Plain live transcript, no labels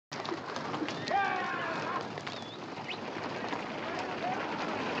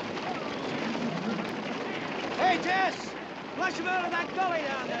Jess! Flush him out of that gully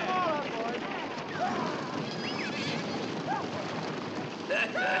down there. Come on, boys.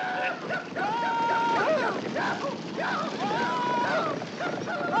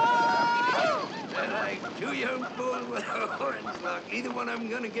 They're like two young bulls with a horns locked. Neither one of them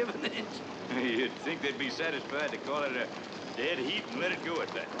gonna give an inch. You'd think they'd be satisfied to call it a dead heat and let it go at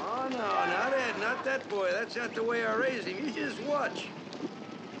that. Oh, no, not Ed, not that boy. That's not the way I raised him. You just watch.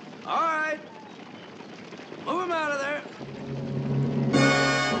 All right. Move him out of there.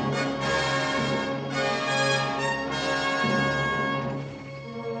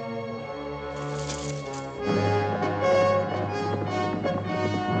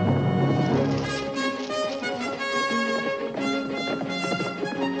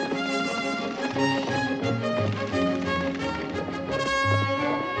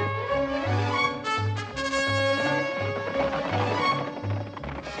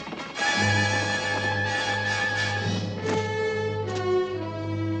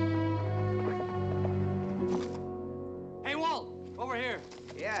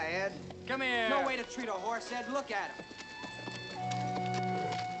 Come here. No way to treat a horse, Ed. Look at him.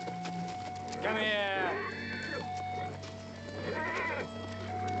 Come here.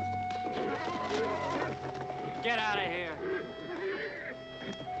 Get out of here.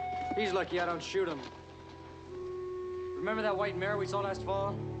 He's lucky I don't shoot him. Remember that white mare we saw last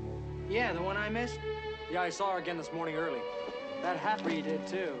fall? Yeah, the one I missed? Yeah, I saw her again this morning early. That half-breed did,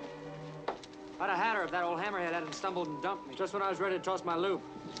 too. I'd have had her if that old hammerhead hadn't stumbled and dumped me just when I was ready to toss my loop.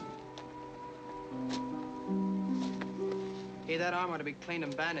 Hey, that arm ought to be cleaned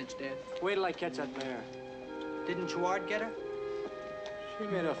and bandaged, Ed. Wait till I catch that mare. Didn't Chouard get her? She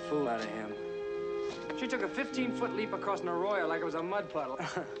made a fool out of him. She took a 15-foot leap across an arroyo like it was a mud puddle.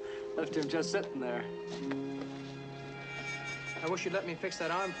 Left him just sitting there. I wish you'd let me fix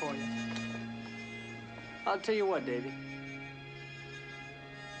that arm for you. I'll tell you what, Davy.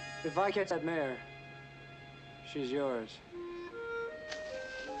 If I catch that mare, she's yours.